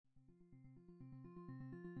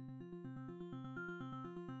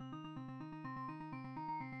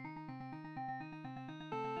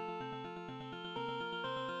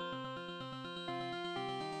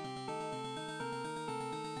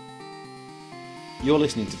You're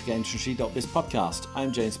listening to the GamesIndustry.biz podcast.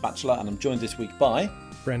 I'm James Batchelor, and I'm joined this week by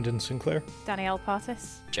Brendan Sinclair, Danielle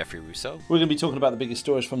Partis, Jeffrey Rousseau. We're going to be talking about the biggest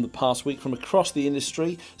stories from the past week from across the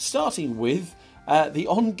industry, starting with the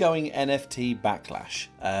ongoing NFT backlash.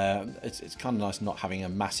 It's kind of nice not having a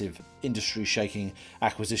massive industry-shaking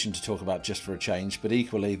acquisition to talk about just for a change, but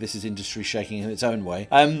equally, this is industry-shaking in its own way.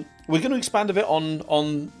 We're going to expand a bit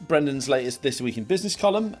on Brendan's latest This Week in Business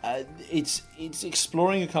column. It's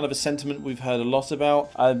exploring a kind of a sentiment we've heard a lot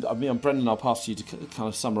about. Brendan, I'll pass to you to kind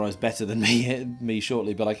of summarise better than me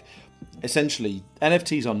shortly, but essentially,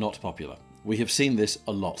 NFTs are not popular. We have seen this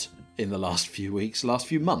a lot in the last few weeks, last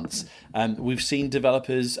few months. We've seen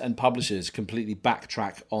developers and publishers completely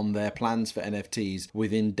backtrack on their plans for NFTs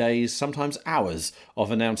within days, sometimes hours, of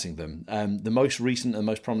announcing them. The most recent and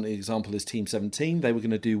most prominent example is Team 17. They were going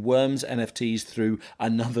to do Worms NFTs through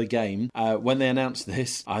another game. When they announced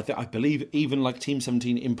this, I believe even Team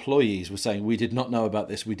 17 employees were saying, we did not know about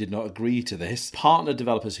this, we did not agree to this. Partner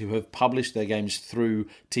developers who have published their games through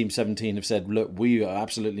Team 17 have said, look, we are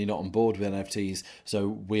absolutely not on board with NFTs, so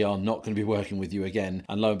we are not going to be working with you again.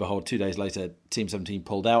 And lo and behold, 2 days later, Team 17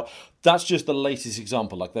 pulled out. That's just the latest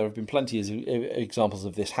example. There have been plenty of examples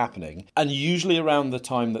of this happening. And usually around the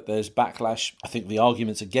time that there's backlash, I think the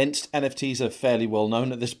arguments against NFTs are fairly well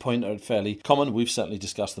known at this point, are fairly common. We've certainly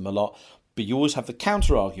discussed them a lot. But you always have the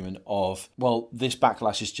counter argument of, well, this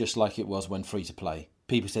backlash is just like it was when free-to-play.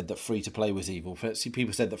 People said that free-to-play was evil.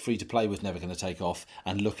 People said that free-to-play was never going to take off,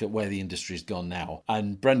 and look at where the industry's gone now.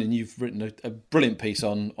 And Brendan, you've written a brilliant piece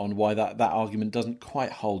on why that argument doesn't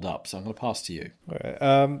quite hold up. So I'm going to pass to you. All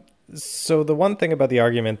right. So the one thing about the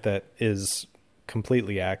argument that is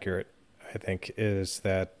completely accurate, I think, is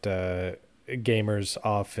that gamers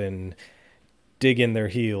often dig in their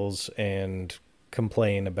heels and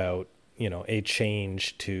complain about, a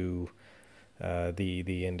change to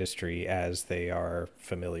the industry as they are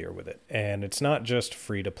familiar with it. And it's not just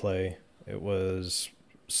free to play. It was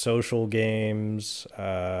social games,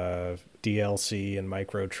 DLC and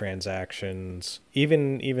microtransactions,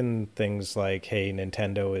 even things like, hey,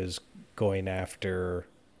 Nintendo is going after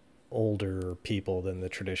older people than the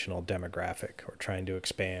traditional demographic, or trying to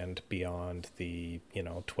expand beyond the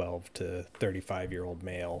 12 to 35-year-old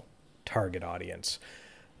male target audience.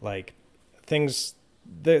 Things,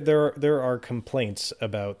 there are complaints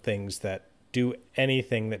about things that do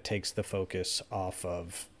anything that takes the focus off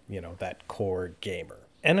of, that core gamer.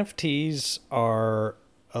 NFTs are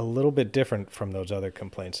a little bit different from those other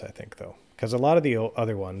complaints, I think, though, because a lot of the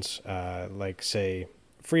other ones, say,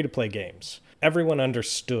 free-to-play games, everyone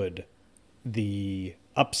understood the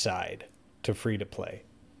upside to free-to-play.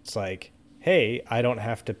 It's like, hey, I don't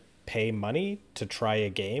have to pay money to try a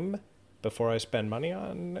game before I spend money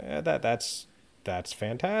on that. That's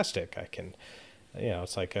fantastic. I can,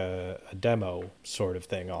 it's like a demo sort of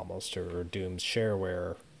thing almost, or Doom's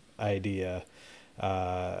shareware idea.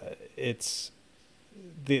 It's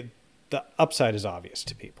the upside is obvious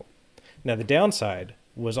to people. Now, the downside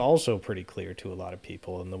was also pretty clear to a lot of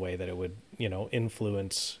people in the way that it would,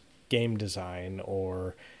 influence game design,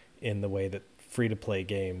 or in the way that free-to-play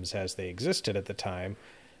games as they existed at the time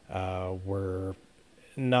were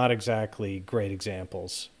not exactly great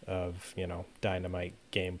examples of, dynamite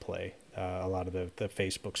gameplay. A lot of the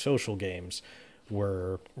Facebook social games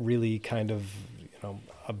were really kind of,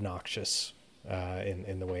 obnoxious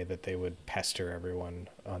in the way that they would pester everyone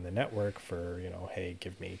on the network for, hey,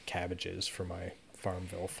 give me cabbages for my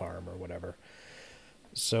Farmville farm or whatever.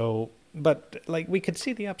 So, but we could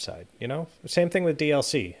see the upside, Same thing with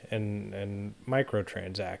DLC and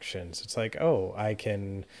microtransactions. It's like, oh, I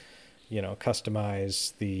can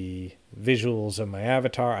customize the visuals of my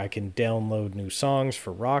avatar. I can download new songs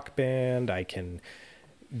for Rock Band. I can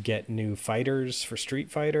get new fighters for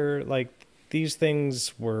Street Fighter. These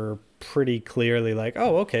things were pretty clearly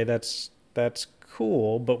oh, okay, that's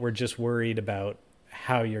cool, but we're just worried about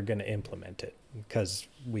how you're going to implement it, because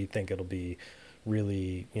we think it'll be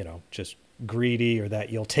really, just greedy, or that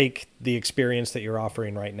you'll take the experience that you're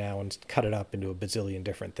offering right now and cut it up into a bazillion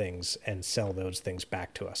different things and sell those things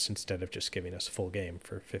back to us instead of just giving us a full game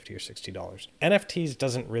for $50 or $60. NFTs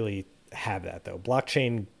doesn't really have that, though.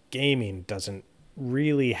 Blockchain gaming doesn't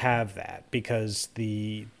really have that, because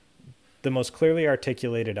the most clearly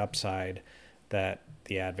articulated upside that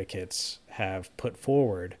the advocates have put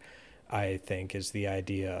forward, I think, is the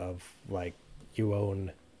idea of you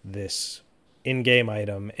own this in-game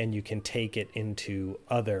item and you can take it into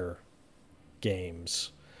other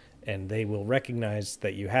games, and they will recognize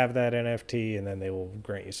that you have that NFT, and then they will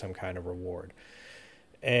grant you some kind of reward.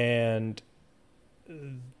 And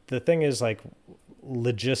the thing is,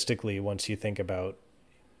 logistically, once you think about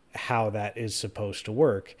how that is supposed to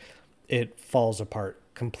work, it falls apart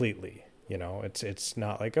completely. It's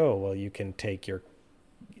not like, oh, well, you can take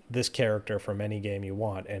this character from any game you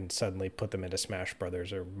want and suddenly put them into Smash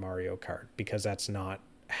Brothers or Mario Kart, because that's not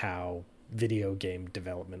how video game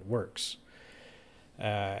development works.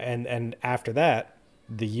 And after that,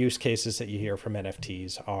 the use cases that you hear from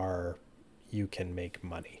NFTs are you can make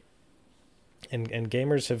money. And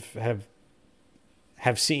gamers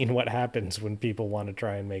have seen what happens when people want to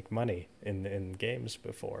try and make money in games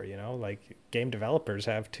before, like game developers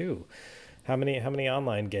have too. How many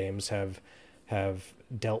online games have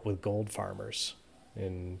dealt with gold farmers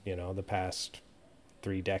in, the past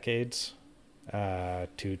 3 decades,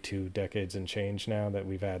 2 decades and change now that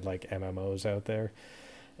we've had like MMOs out there.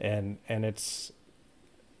 And it's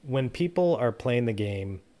when people are playing the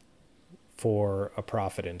game for a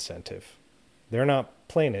profit incentive, they're not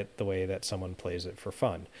playing it the way that someone plays it for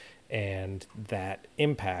fun. And that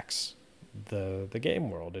impacts the game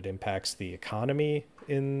world. It impacts the economy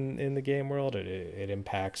in the game world. It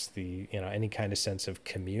impacts the, any kind of sense of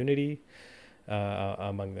community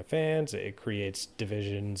among the fans. It creates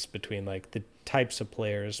divisions between like the types of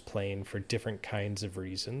players playing for different kinds of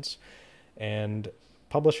reasons. And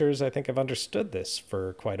publishers, I think, have understood this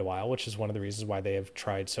for quite a while, which is one of the reasons why they have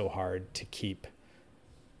tried so hard to keep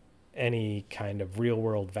any kind of real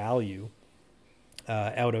world value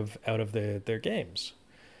out of their games.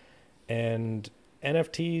 And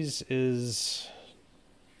NFTs is,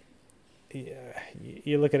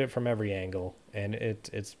 you look at it from every angle, and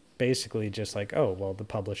it's basically just like, oh, well, the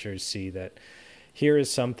publishers see that here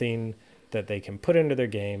is something that they can put into their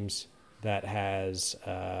games that has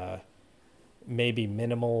maybe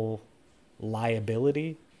minimal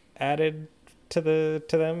liability added to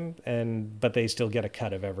them, but they still get a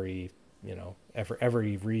cut of every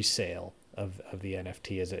resale of the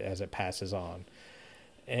NFT as it passes on.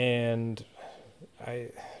 And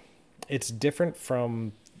it's different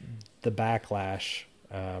from the backlash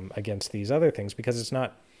against these other things, because it's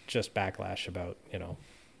not just backlash about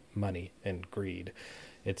money and greed.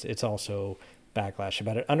 It's also backlash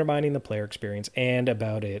about it undermining the player experience and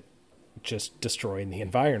about it just destroying the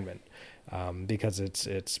environment, because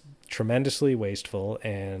it's tremendously wasteful,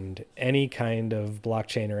 and any kind of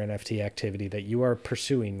blockchain or NFT activity that you are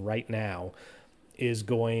pursuing right now is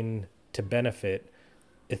going to benefit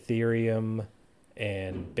Ethereum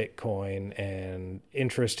and Bitcoin and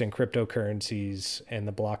interest in cryptocurrencies and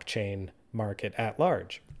the blockchain market at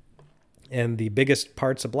large. And the biggest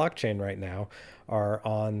parts of blockchain right now are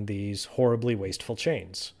on these horribly wasteful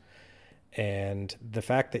chains. And the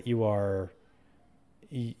fact that you are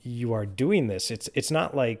doing this, it's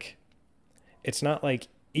not like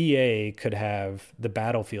EA could have the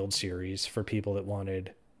Battlefield series for people that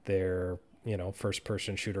wanted their first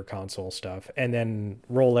person shooter console stuff, and then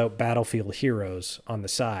roll out Battlefield Heroes on the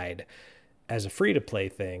side as a free to play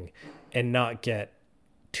thing and not get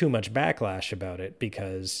too much backlash about it,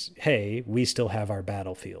 because, hey, we still have our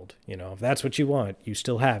Battlefield. If that's what you want, you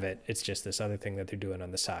still have it. It's just this other thing that they're doing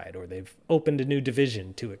on the side, or they've opened a new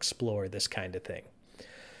division to explore this kind of thing.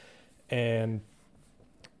 And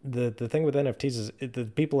the thing with NFTs is the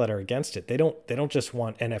people that are against it, they don't just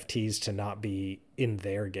want NFTs to not be in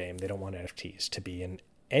their game. They don't want NFTs to be in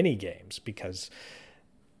any games, because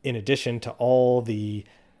in addition to all the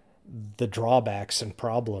drawbacks and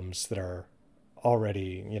problems that are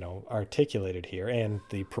already articulated here, and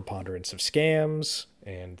the preponderance of scams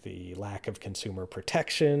and the lack of consumer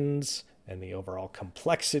protections and the overall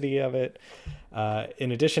complexity of it,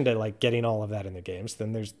 in addition to like getting all of that in the games,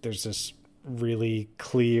 then there's this really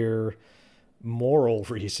clear moral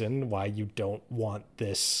reason why you don't want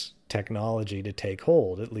this technology to take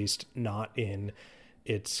hold, at least not in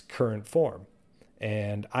its current form.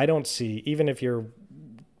 And I don't see, even if you're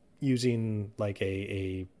using like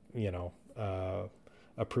a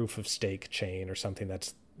proof of stake chain or something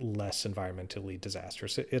that's less environmentally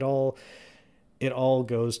disastrous, it all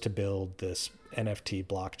goes to build this NFT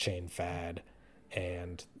blockchain fad.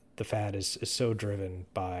 And the fad is so driven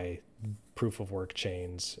by proof of work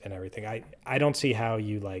chains and everything. I don't see how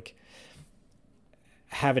you like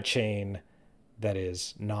have a chain that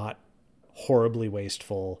is not horribly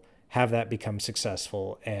wasteful, have that become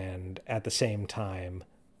successful, and at the same time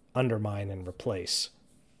undermine and replace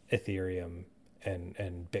Ethereum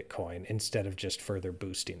and Bitcoin instead of just further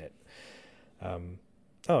boosting it.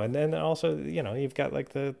 And then also, you've got like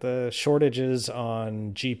the shortages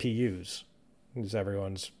on GPUs, because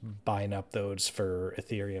everyone's buying up those for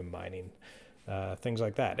Ethereum mining, things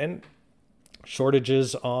like that. And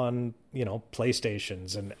shortages on,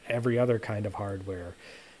 PlayStations and every other kind of hardware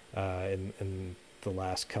in the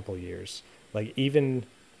last couple years. Like even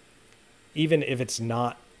even if it's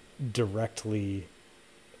not directly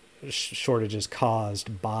shortages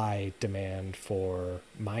caused by demand for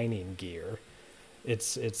mining gear,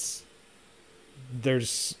 it's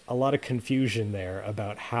there's a lot of confusion there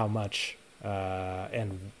about how much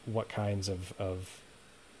and what kinds of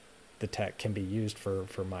the tech can be used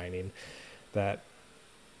for mining, that,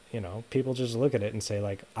 people just look at it and say,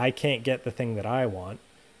 like, I can't get the thing that I want.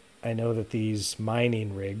 I know that these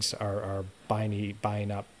mining rigs are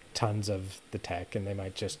buying up tons of the tech, and they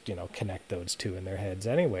might just, connect those two in their heads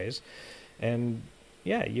anyways. And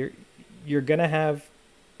yeah, you're going to have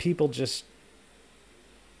people just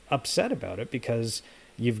upset about it because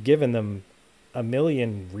you've given them a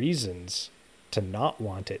million reasons to not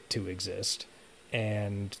want it to exist,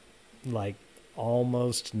 and like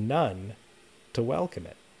almost none to welcome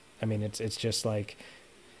it. I mean, it's just like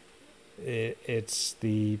it's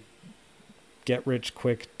the get rich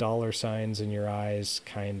quick dollar signs in your eyes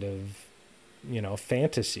kind of,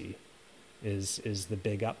 fantasy is the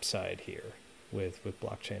big upside here with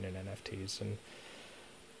blockchain and NFTs. And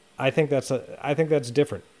I think that's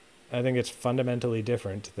different. I think it's fundamentally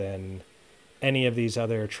different than any of these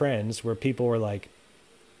other trends where people were like,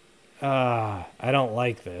 I don't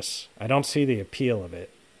like this. I don't see the appeal of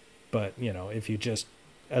it. But, if you just,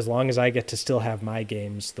 as long as I get to still have my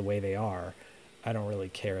games the way they are, I don't really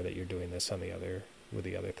care that you're doing this with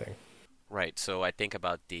the other thing. Right. So I think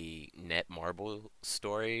about the Netmarble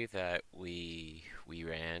story that we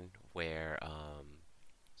ran where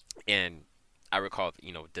and I recall,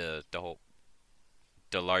 the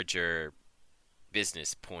larger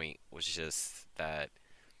business point was just that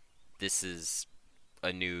this is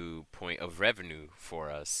a new point of revenue for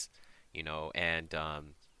us, and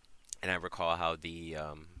I recall how the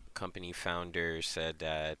company founder said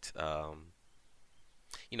that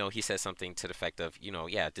he said something to the effect of,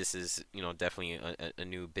 yeah, this is, definitely a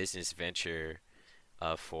new business venture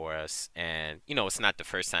for us. And, it's not the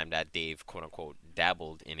first time that they've, quote unquote,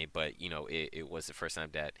 dabbled in it, but, it was the first time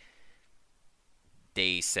that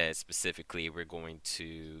they said specifically, we're going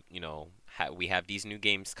to, we have these new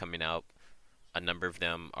games coming out. A number of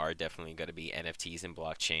them are definitely going to be NFTs and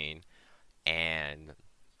blockchain. And,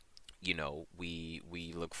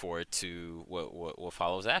 we look forward to what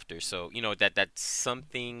follows after. So, that's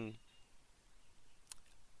something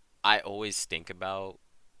I always think about,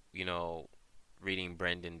 reading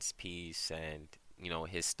Brendan's piece and,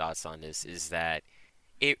 his thoughts on this is that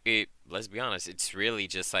it let's be honest, it's really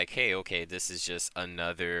just like, hey, okay, this is just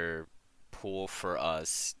another pool for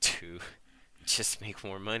us to just make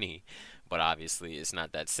more money. But obviously, it's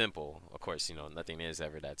not that simple. Of course, nothing is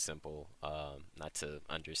ever that simple. Not to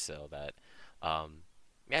undersell that.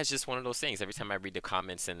 Yeah, it's just one of those things. Every time I read the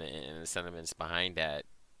comments and the sentiments behind that,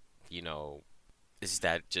 is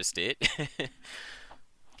that just it?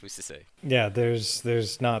 Who's to say? Yeah,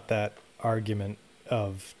 there's not that argument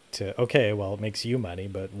of okay, well, it makes you money,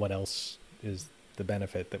 but what else is the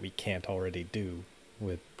benefit that we can't already do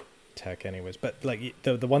with tech anyways? But like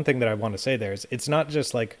the one thing that I want to say there is, it's not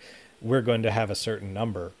just like we're going to have a certain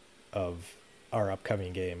number of our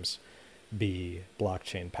upcoming games be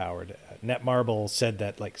blockchain powered. Netmarble said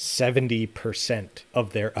that like 70%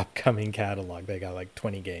 of their upcoming catalog, they got like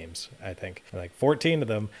 20 games, I think, like 14 of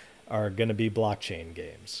them are going to be blockchain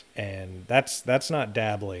games. And that's not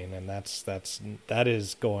dabbling, and that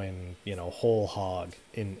is going, whole hog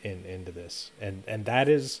into this. And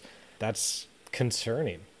that's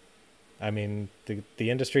concerning. I mean,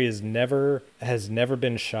 the industry has never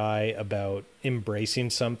been shy about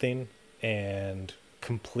embracing something and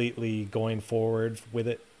completely going forward with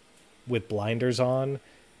it with blinders on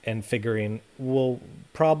and figuring, well,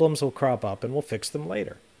 problems will crop up and we'll fix them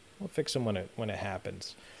later. We'll fix them when it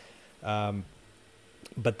happens.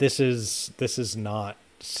 But this is not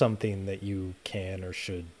something that you can or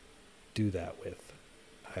should do that with,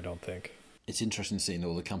 I don't think. It's interesting seeing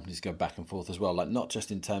all the companies go back and forth as well, like not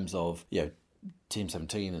just in terms of, Team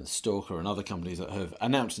 17 and Stalker and other companies that have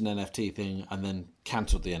announced an NFT thing and then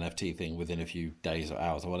cancelled the NFT thing within a few days or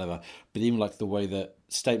hours or whatever, but even like the way that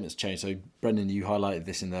statements change. So Brendan, you highlighted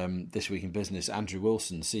this in This Week in Business. Andrew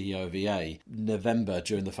Wilson, CEO of EA, November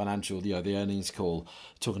during the financial, the earnings call,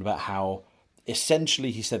 talking about how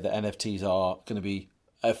essentially he said that NFTs are going to be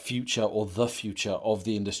a future or the future of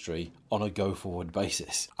the industry on a go-forward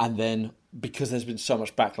basis. And then because there's been so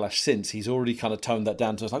much backlash since, he's already kind of toned that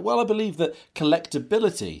down to us like, well, I believe that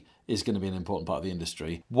collectability is going to be an important part of the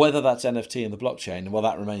industry. Whether that's NFT and the blockchain, well,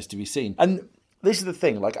 that remains to be seen. And this is the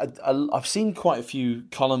thing, like I've seen quite a few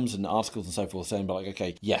columns and articles and so forth saying, but like,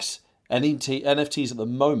 okay, yes, NFTs at the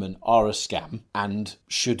moment are a scam and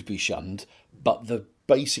should be shunned, but the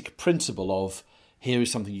basic principle of here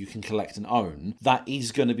is something you can collect and own, that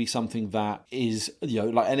is going to be something that is,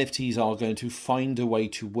 like NFTs are going to find a way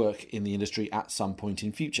to work in the industry at some point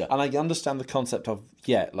in future. And I understand the concept of,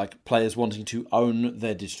 like players wanting to own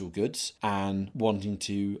their digital goods and wanting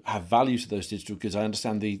to have value to those digital goods. I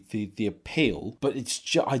understand the appeal, but it's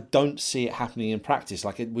just, I don't see it happening in practice.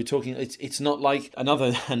 Like we're talking, it's not like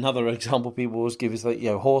another example people always give is that,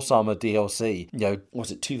 Horse Armor DLC,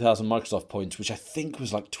 what's it, 2,000 Microsoft points, which I think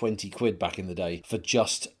was like 20 quid back in the day for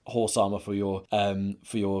just horse armor for your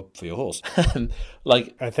horse.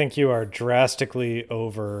 Like, I think you are drastically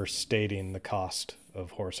overstating the cost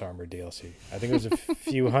of Horse Armor DLC. I think it was a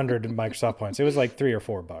few hundred Microsoft points. It was like $3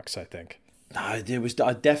 or $4, I think. No, it was.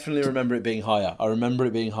 I definitely remember it being higher. I remember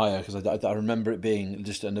it being higher because I remember it being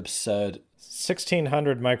just an absurd.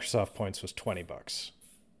 1,600 Microsoft points was $20.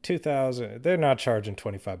 2,000. They're not charging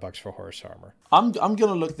 $25 for Horse Armor. I'm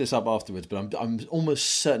gonna look this up afterwards, but I'm almost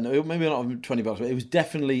certain. Maybe not $20, but it was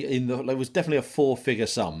definitely a 4-figure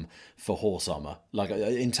sum for Horse Armor. Like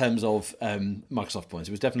in terms of Microsoft points,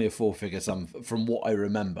 it was definitely a 4-figure sum from what I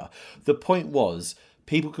remember. The point was,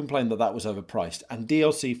 people complained that was overpriced, and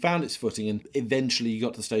DLC found its footing, and eventually you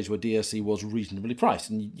got to the stage where DLC was reasonably priced,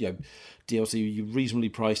 and DLC you reasonably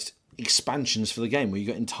priced expansions for the game where you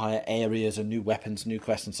got entire areas and new weapons, new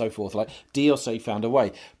quests and so forth. Like DLC found a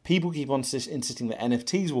way. People keep on insisting that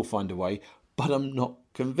NFTs will find a way, but I'm not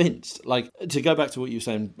convinced. Like, to go back to what you were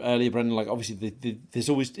saying earlier, Brendan, like obviously there's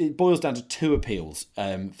always, it boils down to two appeals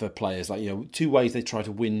for players. Like, two ways they try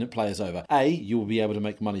to win players over. A, you'll be able to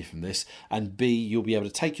make money from this, and B, you'll be able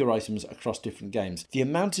to take your items across different games. The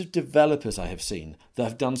amount of developers I have seen that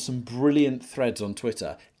have done some brilliant threads on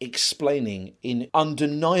Twitter explaining in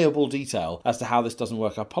undeniable detail as to how this doesn't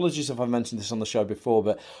work. Apologies if I've mentioned this on the show before,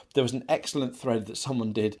 but there was an excellent thread that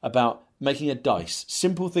someone did about making a dice.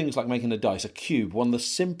 Simple things like making a dice, a cube, one of the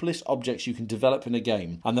simplest objects you can develop in a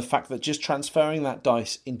game, and the fact that just transferring that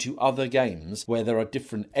dice into other games where there are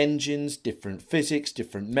different engines, different physics,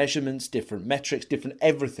 different measurements, different metrics, different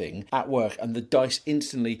everything at work, and the dice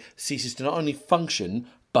instantly ceases to not only function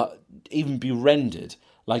but even be rendered.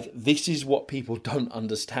 Like, this is what people don't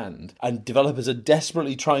understand, and developers are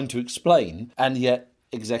desperately trying to explain, and yet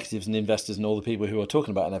executives and investors and all the people who are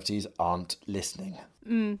talking about NFTs aren't listening.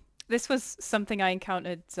 This was something I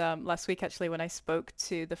encountered last week, actually, when I spoke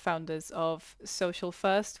to the founders of Social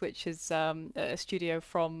First, which is a studio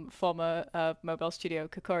from former mobile studio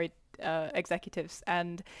Kokori executives.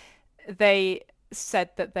 And they said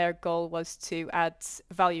that their goal was to add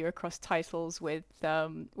value across titles with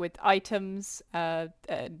items and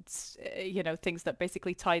things that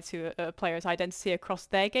basically tie to a player's identity across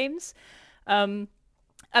their games. And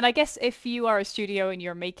I guess if you are a studio and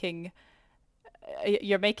you're making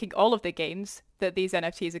all of the games that these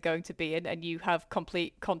NFTs are going to be in, and you have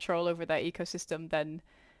complete control over their ecosystem, then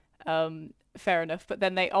fair enough. But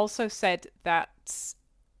then they also said that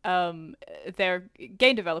they're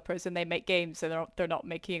game developers and they make games, and they're not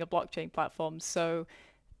making a blockchain platform. So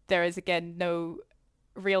there is, again, no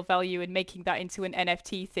real value in making that into an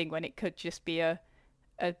NFT thing when it could just be a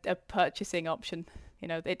purchasing option.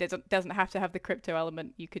 It doesn't have to have the crypto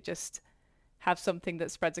element. You could just have something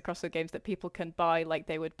that spreads across the games that people can buy like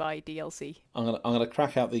they would buy DLC. I'm gonna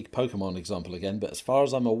crack out the Pokemon example again, but as far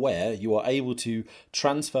as I'm aware, you are able to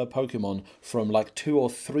transfer Pokemon from like 2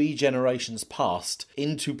 or 3 generations past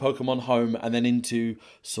into Pokemon Home and then into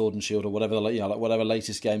Sword and Shield or whatever whatever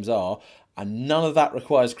latest games are, and none of that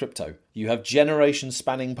requires crypto. You have generation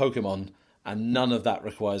spanning Pokemon, and none of that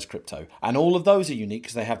requires crypto. And all of those are unique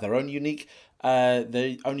because they have their own unique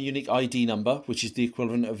ID number, which is the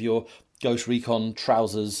equivalent of your Ghost Recon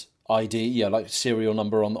trousers ID, like serial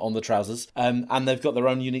number on the trousers, and they've got their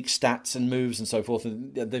own unique stats and moves and so forth.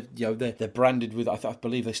 And they're branded with, I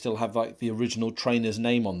believe they still have like the original trainer's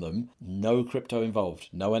name on them. No crypto involved,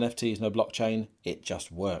 no NFTs, no blockchain. It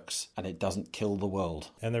just works, and it doesn't kill the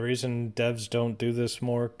world. And the reason devs don't do this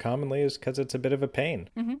more commonly is because it's a bit of a pain.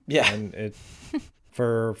 Mm-hmm. Yeah, and it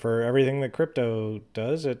for everything that crypto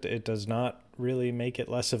does, it does not really make it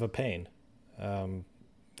less of a pain.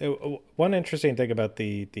 One interesting thing about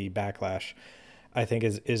the backlash, I think,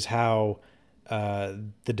 is how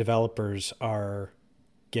the developers are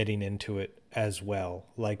getting into it as well,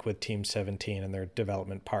 like with Team 17 and their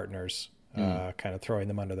development partners, kind of throwing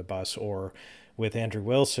them under the bus, or with Andrew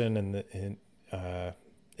Wilson and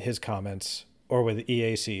his comments, or with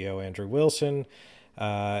EA CEO Andrew Wilson.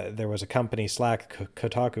 There was a company Slack,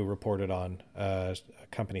 Kotaku reported on a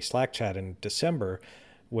company Slack chat in December,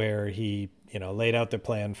 where he laid out the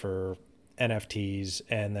plan for NFTs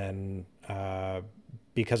and then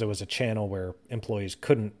because it was a channel where employees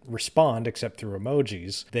couldn't respond except through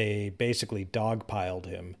emojis, they basically dogpiled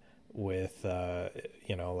him with,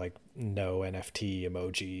 like no NFT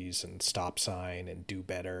emojis and stop sign and do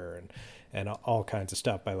better and all kinds of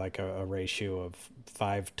stuff by like a ratio of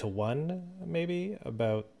 5-1, maybe,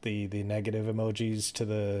 about the negative emojis to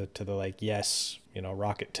the like, yes,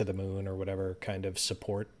 rocket to the moon or whatever kind of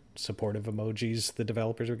supportive emojis the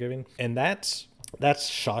developers are giving. And that's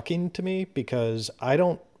shocking to me, because I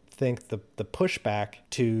don't think the pushback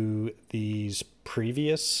to these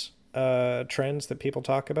previous trends that people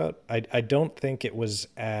talk about, I don't think it was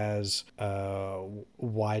as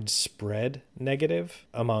widespread negative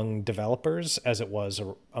among developers as it was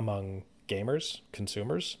among gamers,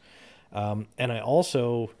 consumers. And I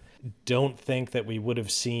also don't think that we would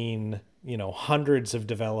have seen, hundreds of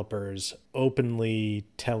developers openly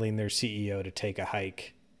telling their CEO to take a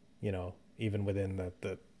hike, even within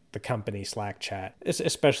the company Slack chat,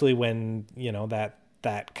 especially when,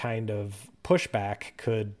 that kind of pushback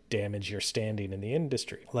could damage your standing in the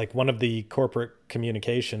industry. Like one of the corporate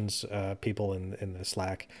communications people in the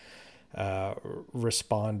Slack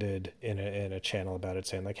responded in a channel about it,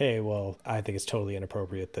 saying like, hey, well, I think it's totally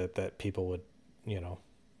inappropriate that people would,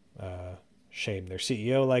 shame their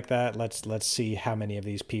CEO like that. Let's see how many of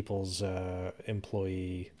these people's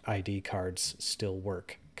employee ID cards still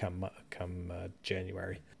work come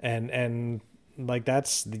January. And like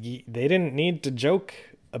they didn't need to joke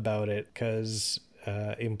about it, because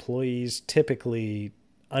employees typically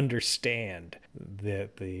understand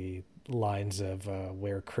the lines of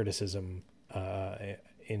where criticism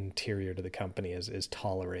interior to the company is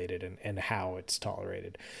tolerated and how it's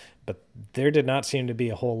tolerated. But there did not seem to be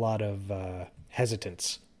a whole lot of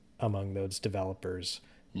hesitance among those developers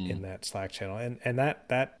in that Slack channel. And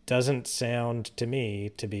that doesn't sound to me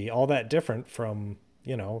to be all that different from,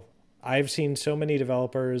 I've seen so many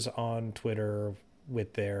developers on Twitter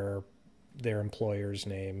with their employer's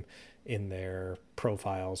name in their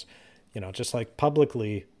profiles, just like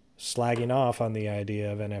publicly slagging off on the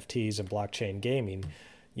idea of NFTs and blockchain gaming,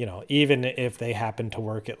 even if they happen to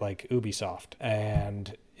work at like Ubisoft.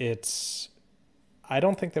 And I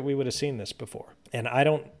don't think that we would have seen this before. And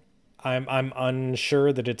I'm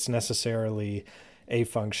unsure that it's necessarily a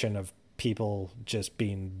function of people just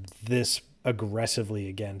being this aggressively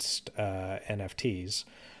against NFTs.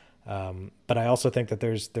 But I also think that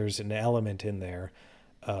there's an element in there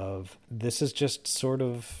of this is just sort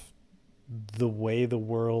of the way the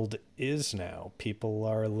world is now. People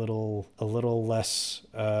are a little less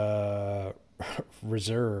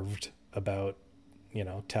reserved about,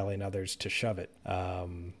 telling others to shove it,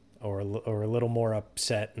 or a little more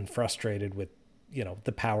upset and frustrated with,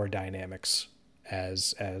 the power dynamics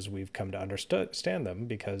as we've come to understand them,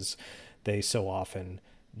 because they so often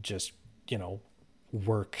just,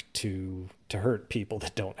 work to hurt people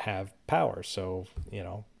that don't have power. So,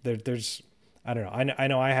 there's, I don't know. I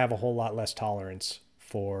know I have a whole lot less tolerance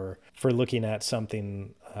for looking at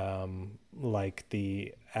something like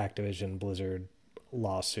the Activision Blizzard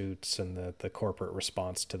lawsuits and the corporate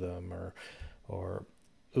response to them, or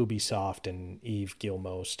Ubisoft and Yves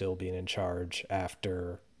Guillemot still being in charge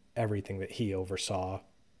after everything that he oversaw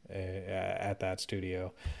at that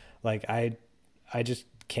studio. Like I just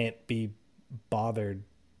can't be bothered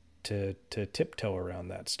to tiptoe around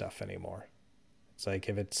that stuff anymore. It's like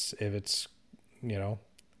if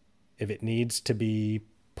it needs to be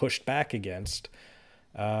pushed back against,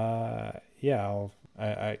 I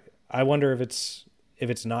wonder if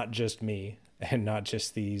it's not just me and not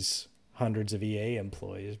just these hundreds of EA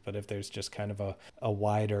employees, but if there's just kind of a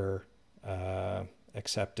wider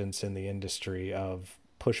acceptance in the industry of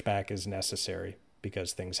pushback is necessary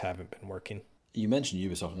because things haven't been working. You mentioned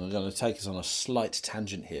Ubisoft, and I'm going to take us on a slight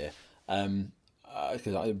tangent here.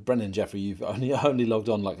 Because Brendan and Jeffrey, you've only logged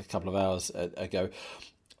on like a couple of hours ago.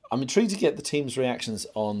 I'm intrigued to get the team's reactions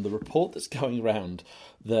on the report that's going around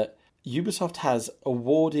that Ubisoft has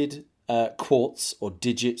awarded Quartz or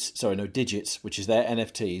Digits, which is their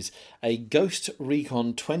NFTs, a Ghost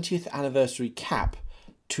Recon 20th anniversary cap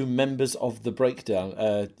to members of the Breakpoint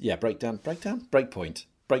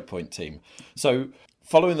team. So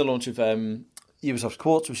following the launch of Ubisoft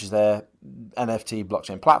Quartz, which is their NFT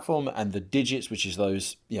blockchain platform, and the Digits, which is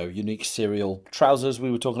those unique serial trousers we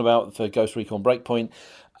were talking about for Ghost Recon Breakpoint,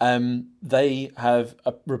 they have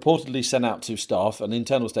reportedly sent out to staff an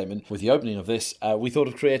internal statement with the opening of this. We thought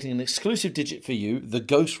of creating an exclusive digit for you, the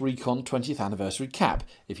Ghost Recon 20th anniversary cap.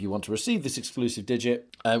 If you want to receive this exclusive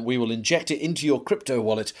digit, we will inject it into your crypto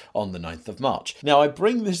wallet on the 9th of March. Now, I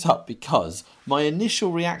bring this up because my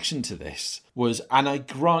initial reaction to this was, and I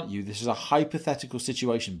grant you this is a hypothetical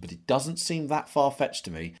situation, but it doesn't seem that far-fetched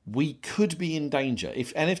to me. We could be in danger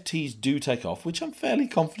if NFTs do take off, which I'm fairly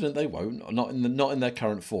confident they won't, not in their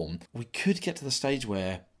current form. We could get to the stage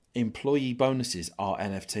where employee bonuses are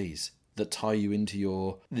NFTs that tie you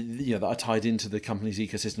into that are tied into the company's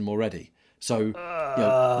ecosystem already. So,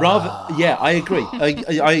 I agree.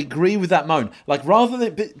 I agree with that moan. Like, rather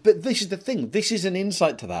than, but this is the thing. This is an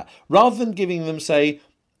insight to that. Rather than giving them, say,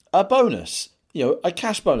 a bonus, a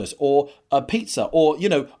cash bonus or a pizza or,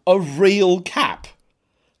 a real cap,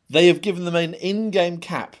 they have given them an in-game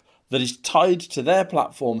cap that is tied to their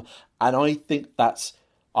platform. And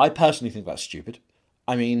I personally think that's stupid.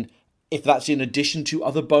 I mean, if that's in addition to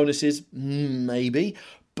other bonuses, maybe.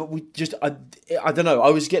 But I don't know. I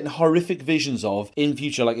was getting horrific visions of in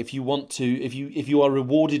future, like if you are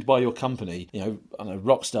rewarded by your company,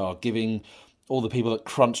 Rockstar giving all the people that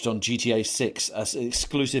crunched on GTA 6 as an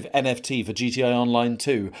exclusive NFT for GTA Online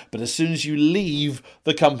 2. But as soon as you leave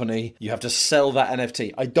the company, you have to sell that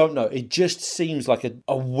NFT. I don't know. It just seems like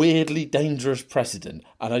a weirdly dangerous precedent.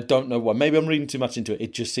 And I don't know why. Maybe I'm reading too much into it.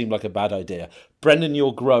 It just seemed like a bad idea. Brendan,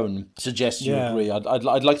 your groan suggests you agree.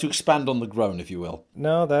 I'd like to expand on the groan, if you will.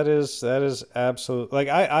 No, that is absolutely... Like,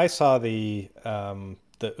 I saw the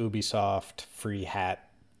Ubisoft free hat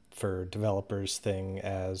for developers thing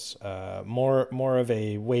as more of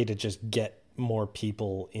a way to just get more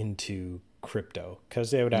people into crypto,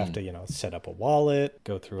 because they would have to set up a wallet,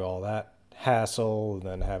 go through all that hassle, and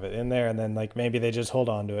then have it in there, and then like maybe they just hold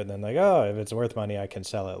on to it and then like, oh, if it's worth money I can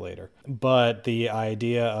sell it later. But the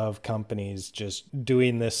idea of companies just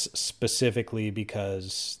doing this specifically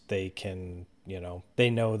because they can, they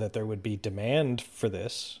know that there would be demand for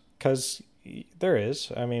this, because there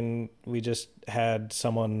is. I mean, we just had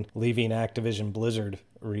someone leaving Activision Blizzard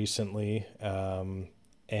recently and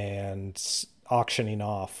auctioning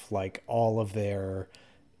off like all of their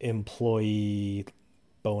employee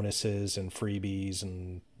bonuses and freebies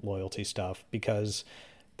and loyalty stuff, because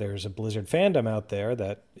there's a Blizzard fandom out there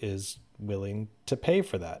that is willing to pay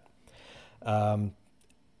for that. And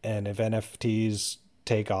if NFTs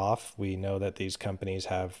take off, we know that these companies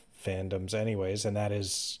have fandoms anyways, and that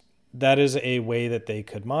is a way that they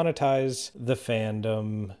could monetize the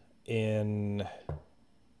fandom in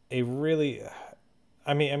a really...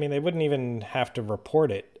 I mean, they wouldn't even have to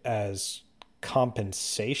report it as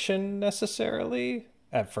compensation necessarily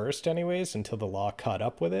at first anyways, until the law caught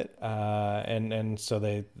up with it. And so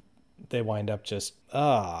they wind up just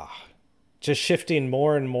shifting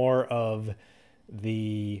more and more of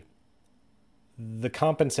the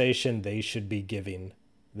compensation they should be giving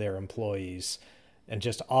their employees, and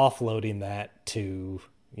just offloading that to,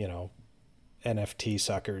 NFT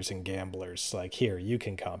suckers and gamblers. Like, here, you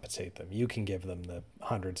can compensate them. You can give them the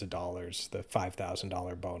hundreds of dollars, the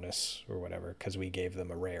 $5,000 bonus or whatever, because we gave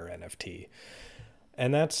them a rare NFT.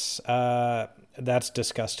 And that's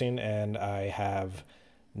disgusting. And I have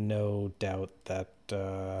no doubt that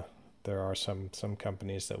there are some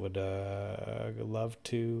companies that would love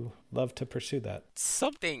to pursue that.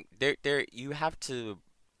 Something there you have to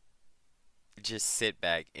just sit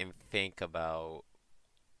back and think about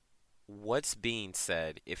what's being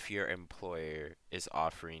said if your employer is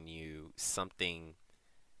offering you something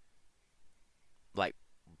like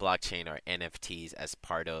blockchain or NFTs as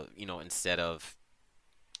part of, instead of,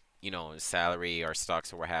 salary or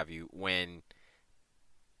stocks or what have you, when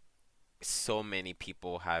so many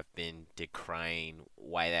people have been decrying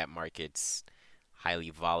why that market's highly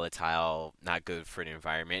volatile, not good for the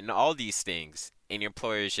environment, and all these things, and your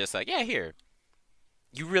employer is just like, yeah, here.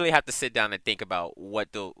 You really have to sit down and think about what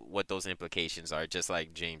those implications are, just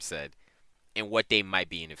like James said, and what they might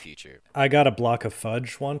be in the future. I got a block of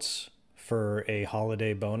fudge once for a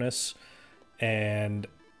holiday bonus, and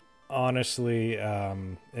honestly,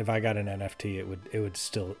 if I got an NFT, it would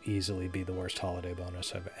still easily be the worst holiday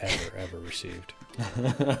bonus I've ever received.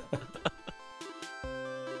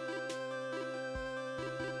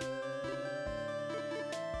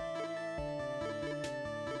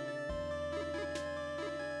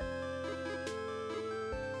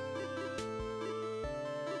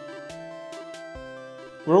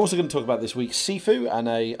 We're also going to talk about this week's Sifu and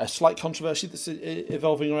a slight controversy that's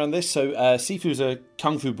evolving around this. So Sifu is a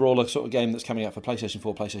kung fu brawler sort of game that's coming out for PlayStation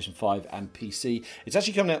 4, PlayStation 5 and PC. It's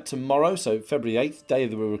actually coming out tomorrow, so February 8th, day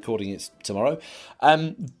that we're recording it's tomorrow.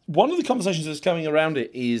 One of the conversations that's coming around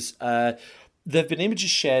it is there have been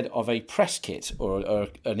images shared of a press kit or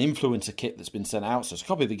an influencer kit that's been sent out. So it's a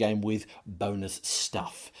copy of the game with bonus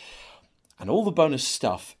stuff. And all the bonus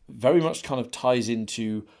stuff very much kind of ties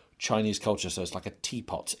into Chinese culture, so it's like a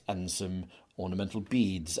teapot and some ornamental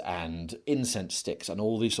beads and incense sticks and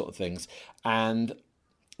all these sort of things. And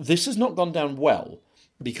this has not gone down well,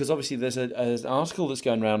 because obviously there's an article that's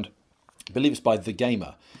going around, I believe it's by The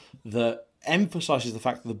Gamer, that emphasises the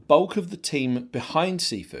fact that the bulk of the team behind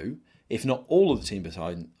Sifu, if not all of the team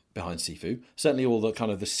behind Sifu, certainly all the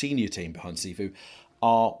kind of the senior team behind Sifu,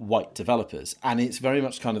 are white developers. And it's very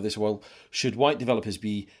much kind of this, well, should white developers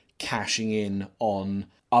be cashing in on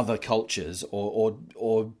other cultures or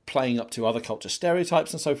playing up to other culture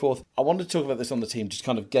stereotypes and so forth? I wanted to talk about this on the team, just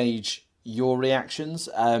kind of gauge your reactions,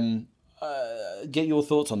 get your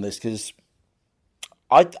thoughts on this, because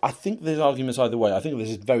I think there's arguments either way. I think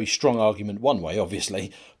there's a very strong argument one way,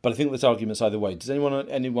 obviously, but I think there's arguments either way. Does anyone want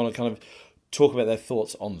to kind of talk about their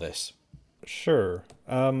thoughts on this? Sure.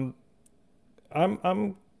 I'm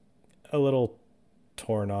a little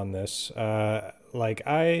torn on this. Like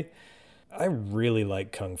I really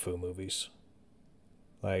like kung fu movies.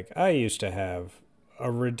 Like I used to have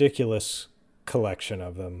a ridiculous collection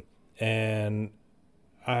of them, and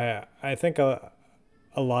I think a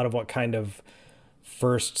lot of what kind of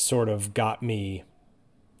first sort of got me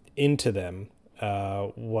into them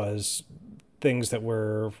was things that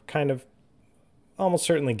were kind of almost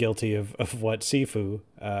certainly guilty of what Sifu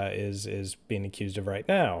is being accused of right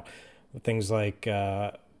now. Things like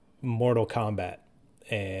Mortal Kombat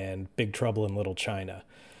and Big Trouble in Little China.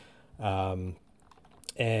 And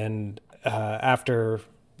after,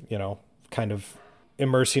 kind of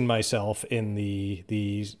immersing myself in the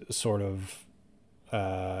sort of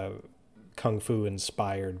kung fu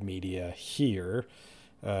inspired media here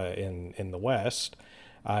in the West,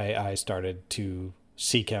 I started to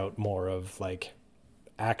seek out more of like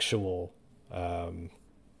actual kung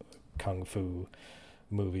fu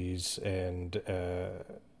movies, and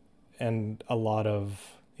a lot of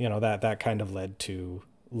that kind of led to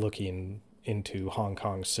looking into Hong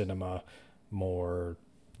Kong cinema more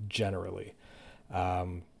generally.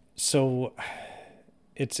 So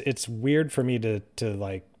it's weird for me to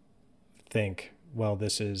like think, well,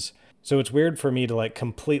 it's weird for me to like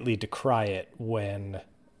completely decry it when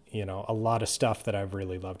a lot of stuff that I've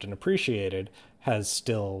really loved and appreciated has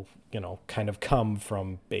still kind of come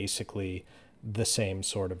from basically the same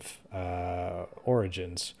sort of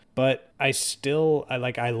origins. But I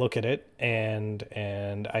look at it and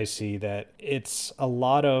I see that it's a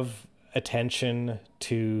lot of attention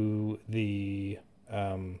to the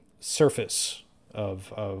surface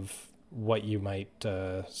of what you might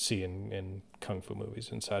see in kung fu movies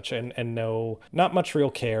and such, and not much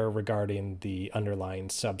real care regarding the underlying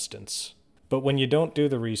substance. But when you don't do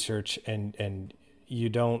the research and you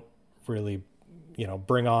don't really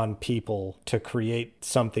bring on people to create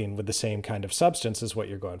something with the same kind of substance as what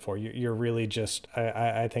you're going for, you're really just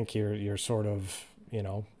I think you're sort of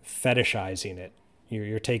fetishizing it.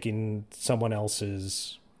 You're taking someone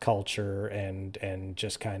else's culture and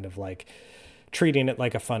just kind of like treating it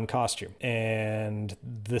like a fun costume. And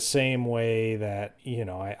the same way that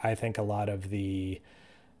I think a lot of the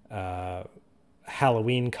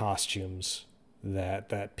Halloween costumes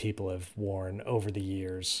that people have worn over the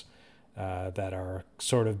years that are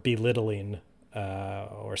sort of belittling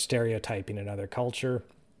or stereotyping another culture,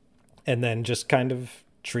 and then just kind of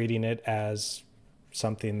treating it as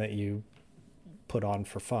something that you put on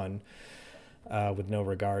for fun with no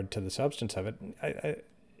regard to the substance of it.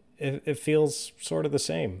 It feels sort of the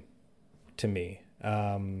same to me.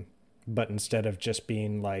 But instead of just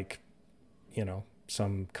being like,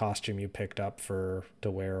 some costume you picked up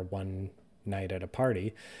to wear one night at a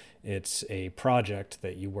party, it's a project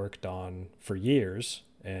that you worked on for years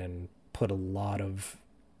and put a lot of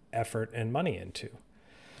effort and money into.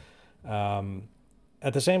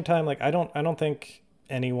 At the same time, like I don't think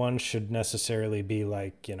anyone should necessarily be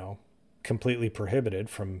like, completely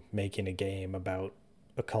prohibited from making a game about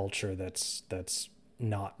a culture that's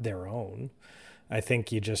not their own. I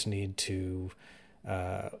think you just need to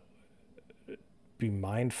be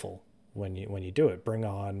mindful when you do it. Bring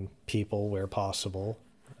on people where possible,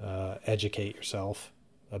 educate yourself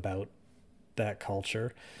about that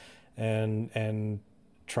culture, and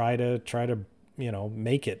try to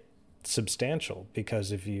make it substantial.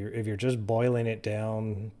 Because if you're just boiling it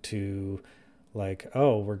down to like,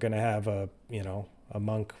 oh, we're gonna have a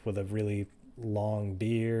monk with a really long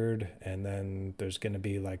beard, and then there's going to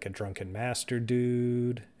be like a drunken master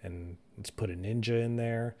dude, and let's put a ninja in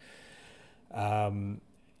there.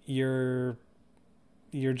 You're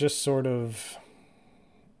just sort of,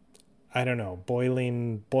 I don't know,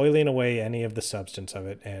 boiling away any of the substance of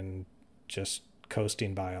it and just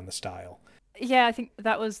coasting by on the style. Yeah, I think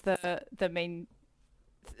that was the main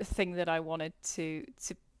thing that I wanted to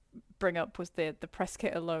bring up was the press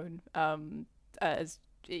kit alone. As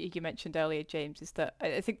you mentioned earlier, James, is that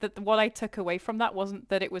I think that what I took away from that wasn't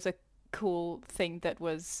that it was a cool thing that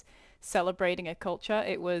was celebrating a culture.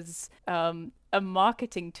 It was a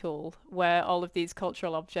marketing tool where all of these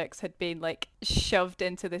cultural objects had been like shoved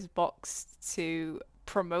into this box to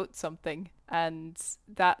promote something, and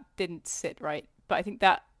that didn't sit right. But I think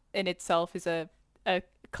that in itself is a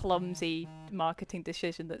clumsy marketing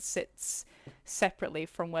decision that sits separately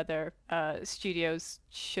from whether studios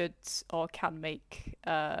should or can make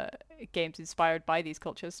games inspired by these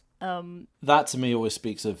cultures. That to me always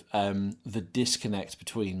speaks of the disconnect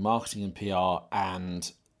between marketing and PR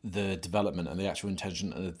and the development and the actual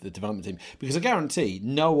intention of the development team. Because I guarantee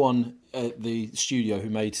no one at the studio who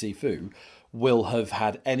made Sifu will have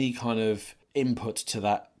had any kind of input to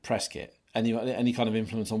that press kit. Any kind of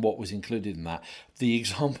influence on what was included in that.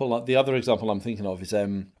 The other example I'm thinking of is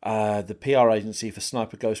the PR agency for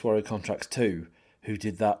Sniper Ghost Warrior Contracts 2, who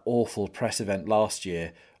did that awful press event last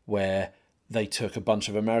year where they took a bunch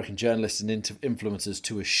of American journalists and influencers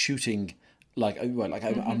to a shooting,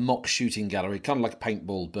 a mock shooting gallery, kind of like a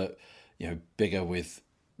paintball, but bigger with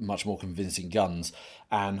much more convincing guns,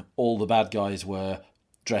 and all the bad guys were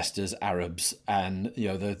dressed as Arabs, and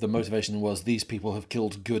the motivation was these people have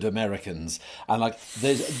killed good Americans, and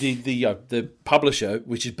there's the publisher,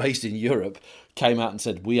 which is based in Europe, came out and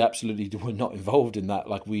said we absolutely were not involved in that.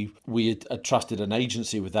 We had trusted an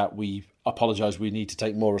agency with that. We apologise. We need to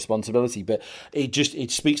take more responsibility. But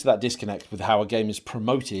it speaks to that disconnect with how a game is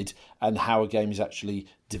promoted and how a game is actually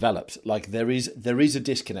developed. There is a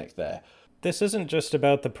disconnect there. This isn't just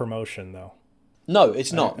about the promotion, though. No,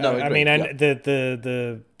 it's not. No, I mean, yeah.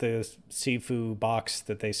 the Sifu box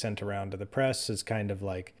that they sent around to the press has kind of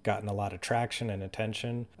gotten a lot of traction and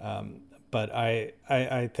attention. But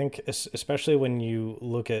I think especially when you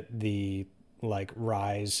look at the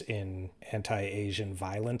rise in anti-Asian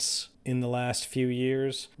violence in the last few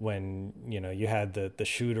years, when you had the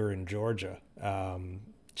shooter in Georgia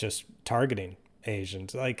just targeting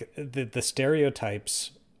Asians, the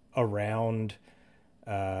stereotypes around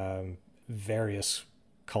various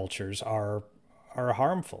cultures are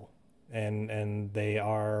harmful, and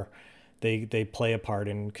they play a part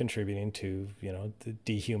in contributing to the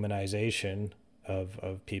dehumanization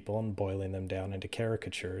of people and boiling them down into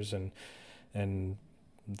caricatures, and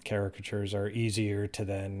caricatures are easier to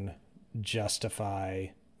then justify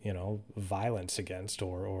violence against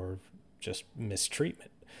or just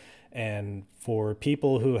mistreatment. And for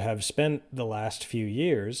people who have spent the last few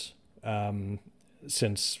years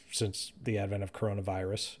since the advent of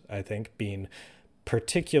coronavirus, I think, being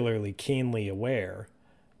particularly keenly aware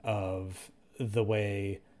of the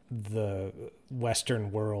way the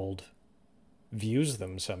Western world views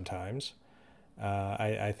them sometimes,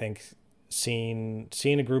 I think seeing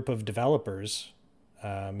a group of developers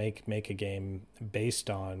make a game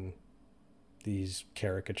based on these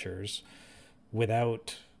caricatures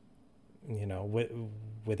without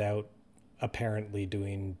apparently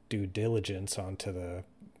doing due diligence onto the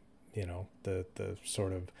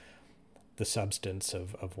sort of the substance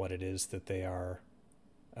of what it is that they are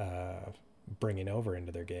bringing over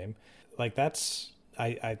into their game.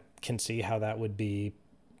 I can see how that would be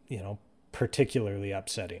particularly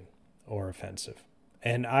upsetting or offensive.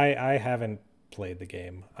 And I haven't played the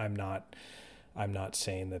game. I'm not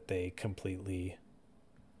saying that they completely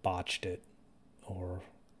botched it or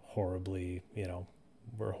horribly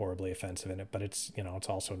were horribly offensive in it, but it's it's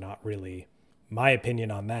also not really, my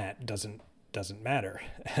opinion on that doesn't matter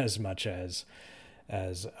as much as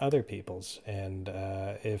other people's. And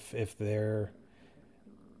if they're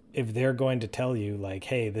going to tell you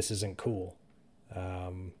hey, this isn't cool,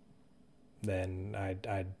 then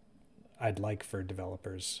I'd like for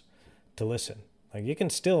developers to listen. You can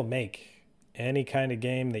still make any kind of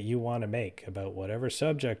game that you want to make about whatever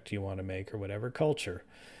subject you want to make or whatever culture.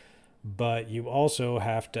 But you also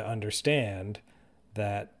have to understand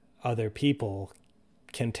that other people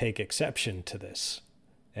can take exception to this,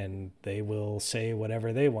 and they will say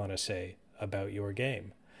whatever they want to say about your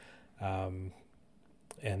game. And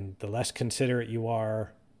the less considerate you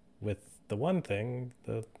are with the one thing,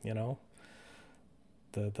 the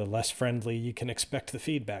less friendly you can expect the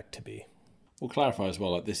feedback to be. We'll clarify as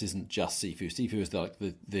well, this isn't just Sifu. Sifu is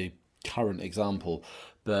the current example,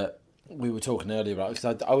 but we were talking earlier about,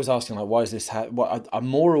 because I was asking why is this? I'm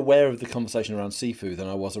more aware of the conversation around Sifu than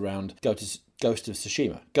I was around Ghost of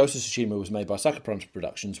Tsushima. Ghost of Tsushima was made by Sucker Punch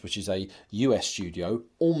Productions, which is a US studio,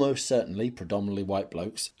 almost certainly predominantly white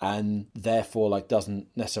blokes, and therefore like doesn't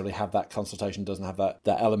necessarily have that consultation, doesn't have that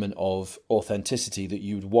element of authenticity that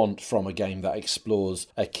you'd want from a game that explores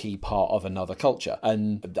a key part of another culture.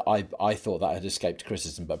 And I thought that had escaped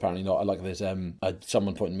criticism, but apparently not. Like there's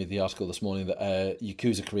someone pointed me the article this morning that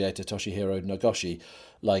Yakuza creator Toshihiro Nagoshi,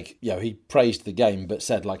 like, you know, he praised the game but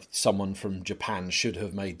said like someone from Japan should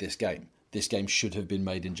have made this game. This game should have been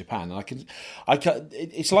made in Japan. And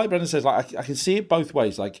it's like Brendan says, like I can see it both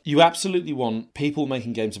ways. Like, you absolutely want people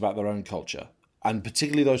making games about their own culture, and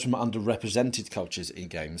particularly those from underrepresented cultures in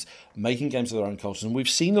games, making games of their own cultures. And we've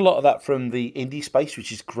seen a lot of that from the indie space,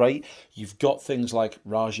 which is great. You've got things like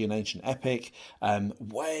Raji and Ancient Epic.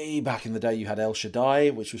 Way back in the day, you had El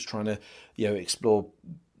Shaddai, which was trying to, you know, explore,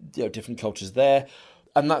 you know, different cultures there.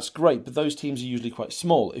 And that's great, but those teams are usually quite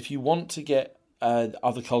small. If you want to get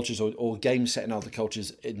other cultures or games set in other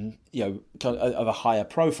cultures in, you know, of a higher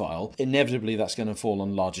profile, inevitably that's going to fall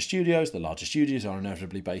on larger studios. The larger studios are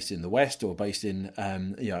inevitably based in the West or based in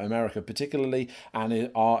you know, America particularly, and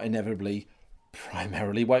are inevitably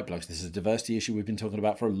primarily white blokes. This is a diversity issue we've been talking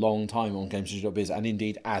about for a long time on GameStudio.biz and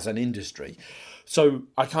indeed as an industry. So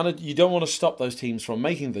you don't want to stop those teams from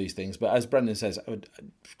making these things, but as Brendan says,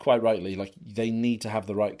 quite rightly, like they need to have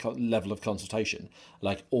the right level of consultation,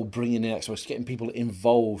 like, or bringing in experts, getting people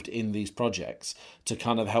involved in these projects to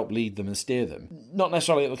kind of help lead them and steer them. Not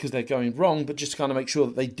necessarily because they're going wrong, but just to kind of make sure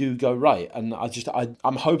that they do go right. And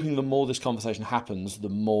I'm hoping the more this conversation happens, the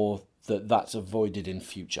more that's avoided in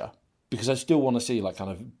future. Because I still want to see like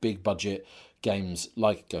kind of big budget games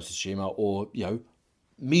like Ghost of Tsushima, or, you know,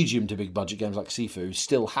 medium to big budget games like Sifu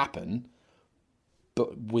still happen,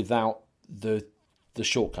 but without the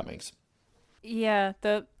shortcomings. Yeah,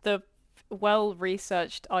 the well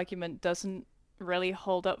researched argument doesn't really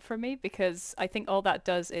hold up for me, because I think all that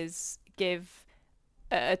does is give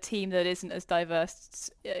a team that isn't as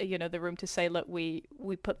diverse, you know, the room to say, look, we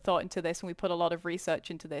put thought into this and we put a lot of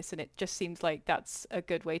research into this, and it just seems like that's a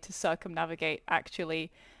good way to circumnavigate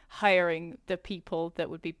actually hiring the people that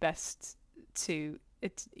would be best to,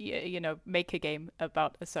 you know, make a game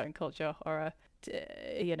about a certain culture or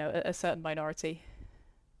a certain minority.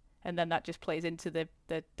 And then that just plays into the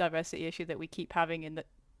diversity issue that we keep having, in that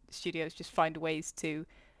studios just find ways to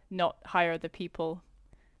not hire the people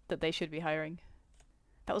that they should be hiring.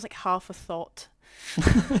 That was like half a thought.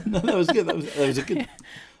 No, that was good. That was a good.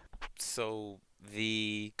 So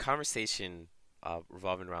the conversation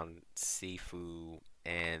revolving around Sifu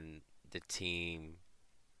and the team.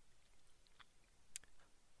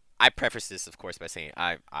 I preface this, of course, by saying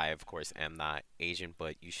I of course am not Asian,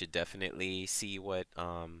 but you should definitely see what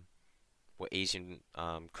Asian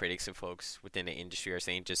critics and folks within the industry are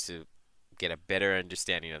saying, just to get a better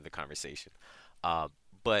understanding of the conversation.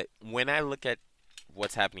 But when I look at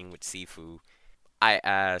what's happening with Sifu, I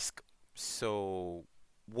ask, so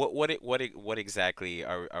what exactly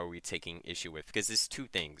are we taking issue with? Because there's two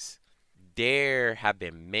things. There have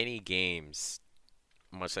been many games,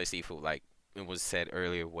 much like Sifu, like it was said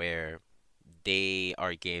earlier, where they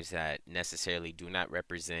are games that necessarily do not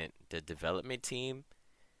represent the development team,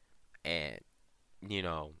 and you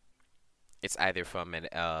know, it's either from an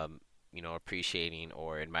appreciating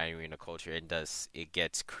or admiring a culture, and thus it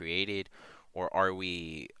gets created, or are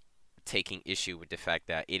we taking issue with the fact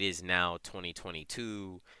that it is now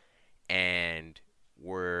 2022 and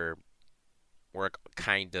we're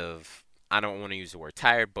kind of, I don't want to use the word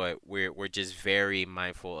tired, but we're just very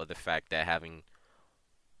mindful of the fact that having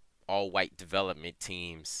all white development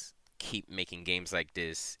teams keep making games like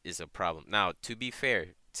this is a problem. Now, to be fair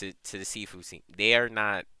to the Sifu team, they are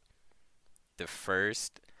not the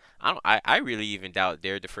first. I really even doubt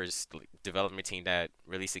they're the first development team that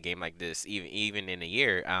released a game like this, even in a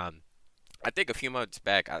year. I think a few months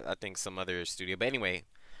back, I think some other studio. But anyway,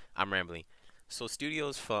 I'm rambling. So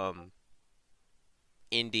studios from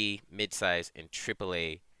indie, mid-size, and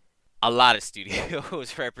AAA, a lot of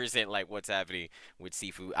studios represent like what's happening with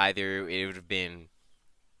Sifu. Either it would have been,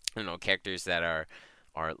 you know, characters that are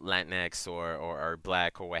Latinx or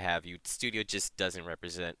black or what have you. Studio just doesn't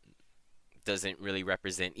really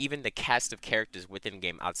represent even the cast of characters within the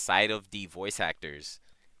game outside of the voice actors.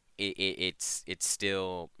 It's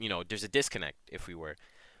still, you know, there's a disconnect, if we were.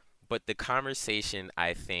 But the conversation,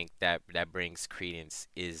 I think, that brings credence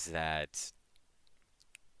is that,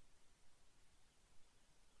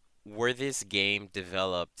 were this game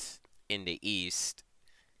developed in the East,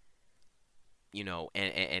 you know,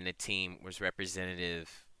 and the team was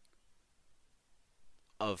representative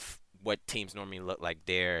of what teams normally look like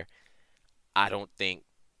there, I don't think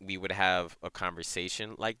we would have a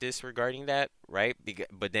conversation like this regarding that, right?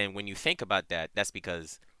 But then when you think about that, that's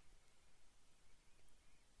because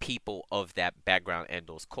people of that background and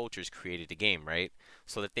those cultures created the game, right?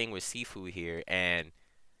 So the thing with Sifu here, and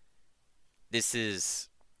this is,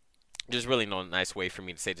 there's really no nice way for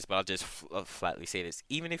me to say this, but I'll just flatly say this.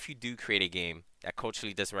 Even if you do create a game that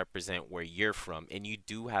culturally doesn't represent where you're from, and you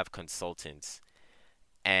do have consultants,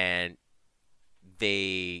 and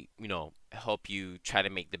they, help you try to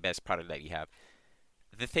make the best product that you have,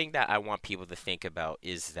 the thing that I want people to think about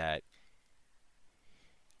is that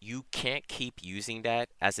you can't keep using that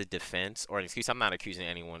as a defense or an excuse. I'm not accusing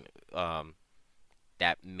anyone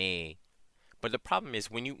that may, but the problem is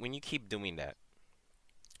when you keep doing that,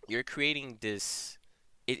 you're creating this.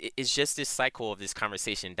 It's just this cycle of this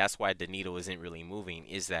conversation. That's why the needle isn't really moving.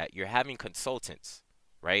 Is that you're having consultants,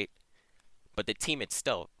 right? But the team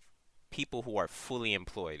itself, people who are fully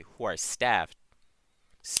employed, who are staffed,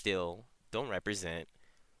 still don't represent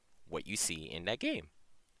what you see in that game.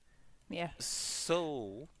 Yeah.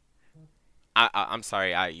 So, I'm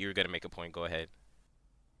sorry. You were gonna make a point. Go ahead.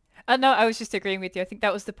 No, I was just agreeing with you. I think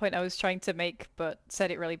that was the point I was trying to make, but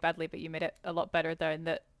said it really badly. But you made it a lot better there. In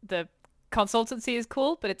that the consultancy is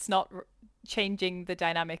cool, but it's not changing the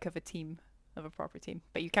dynamic of a team, of a proper team.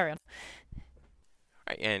 But you carry on.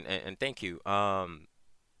 Right, and thank you. And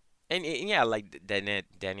yeah, like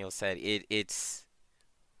Daniel said, it's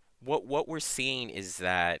what we're seeing is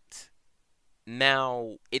that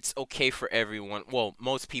now it's okay for everyone. Well,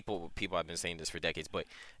 most people have been saying this for decades, but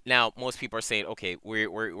now most people are saying, okay,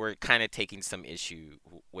 we're kind of taking some issue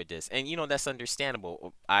with this, and that's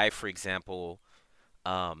understandable. For example,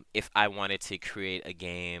 if I wanted to create a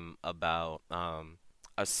game about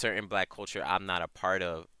a certain black culture I'm not a part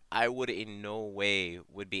of, I would in no way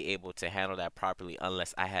would be able to handle that properly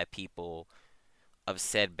unless I had people of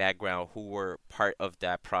said background who were part of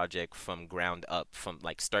that project from ground up, from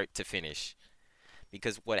like start to finish.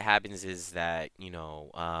 Because what happens is that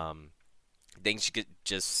things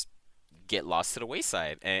just get lost to the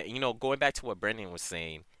wayside. And going back to what Brendan was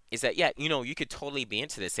saying, is that yeah, you could totally be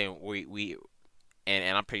into this, and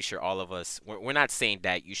and I'm pretty sure all of us, we're not saying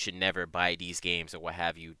that you should never buy these games or what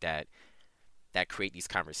have you that create these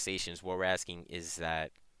conversations. What we're asking is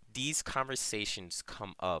that these conversations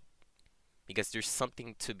come up because there's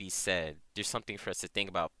something to be said. There's something for us to think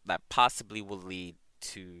about that possibly will lead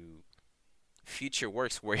to future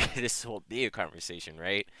works where this will be a conversation,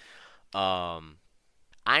 right? I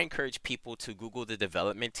encourage people to Google the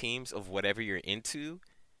development teams of whatever you're into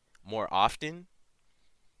more often,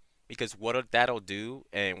 because what that'll do,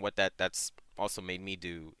 and what that's also made me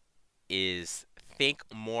do, is think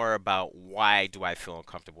more about why do I feel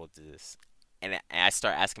uncomfortable with this, and I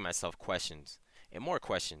start asking myself questions and more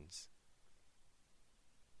questions.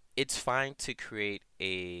 It's fine to create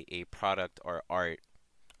a product or art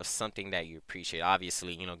of something that you appreciate.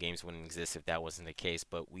 Obviously, games wouldn't exist if that wasn't the case,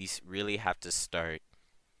 but we really have to start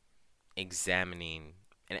examining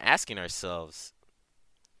and asking ourselves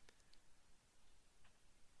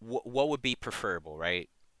what would be preferable, right?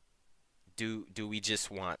 Do we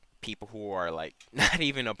just want people who are like not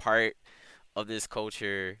even a part of this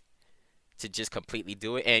culture to just completely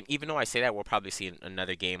do it? And even though I say that, we'll probably see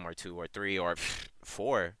another game or two or three or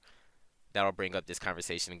four that'll bring up this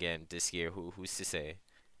conversation again this year. Who's to say?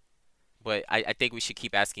 But I think we should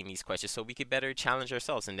keep asking these questions so we could better challenge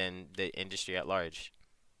ourselves and then the industry at large.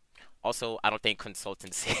 Also, I don't think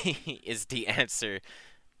consultancy is the answer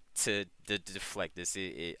to deflect this.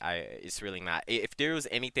 It's really not. If there was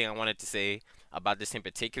anything I wanted to say about this in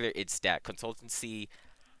particular, it's that consultancy,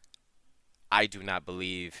 I do not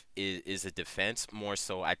believe is a defense. More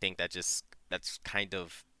so, I think that's kind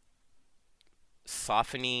of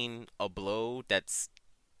softening a blow that's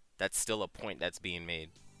still a point that's being made.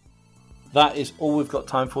 That is all we've got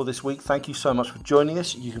time for this week. Thank you so much for joining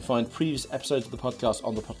us. You can find previous episodes of the podcast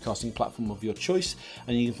on the podcasting platform of your choice,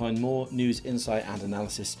 and you can find more news, insight, and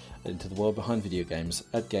analysis into the world behind video games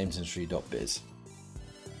at gamesindustry.biz.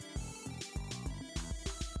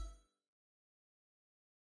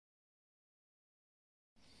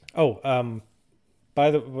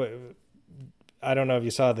 By the way, I don't know if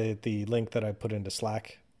you saw the link that I put into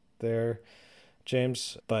Slack there,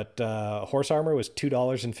 James, but horse armor was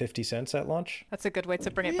 $2.50 at launch. That's a good way to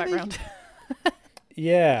bring it back around.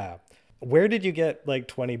 Yeah. Where did you get like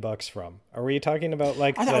 $20 from? Are we talking about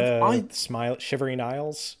like the Shivering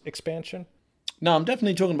Isles expansion? No, I'm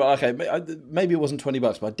definitely talking about, okay, maybe it wasn't $20,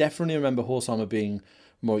 but I definitely remember horse armor being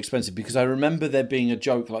more expensive, because I remember there being a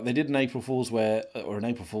joke, like they did an April Fool's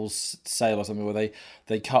sale or something, where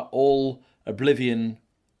they cut all Oblivion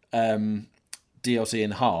DLC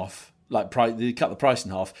in half, like they cut the price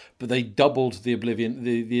in half, but they doubled the Oblivion,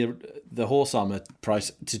 the horse armor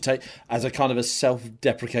price to take as a kind of a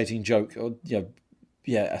self-deprecating joke, or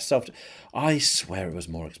I swear it was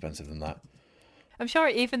more expensive than that. I'm sure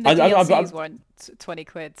even the DLCs weren't 20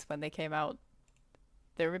 quid when they came out.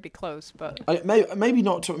 They were maybe close, but maybe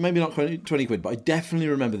not 20 quid, but I definitely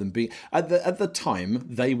remember them being at the time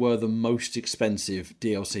they were the most expensive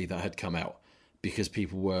DLC that had come out because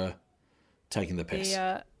people were taking the piss.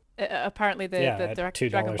 Apparently the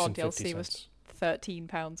Dragon Ball DLC was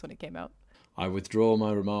 £13 when it came out. I withdraw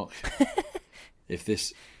my remark. If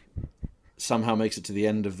this somehow makes it to the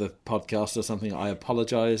end of the podcast or something, I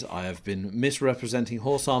apologise. I have been misrepresenting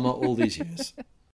horse armour all these years.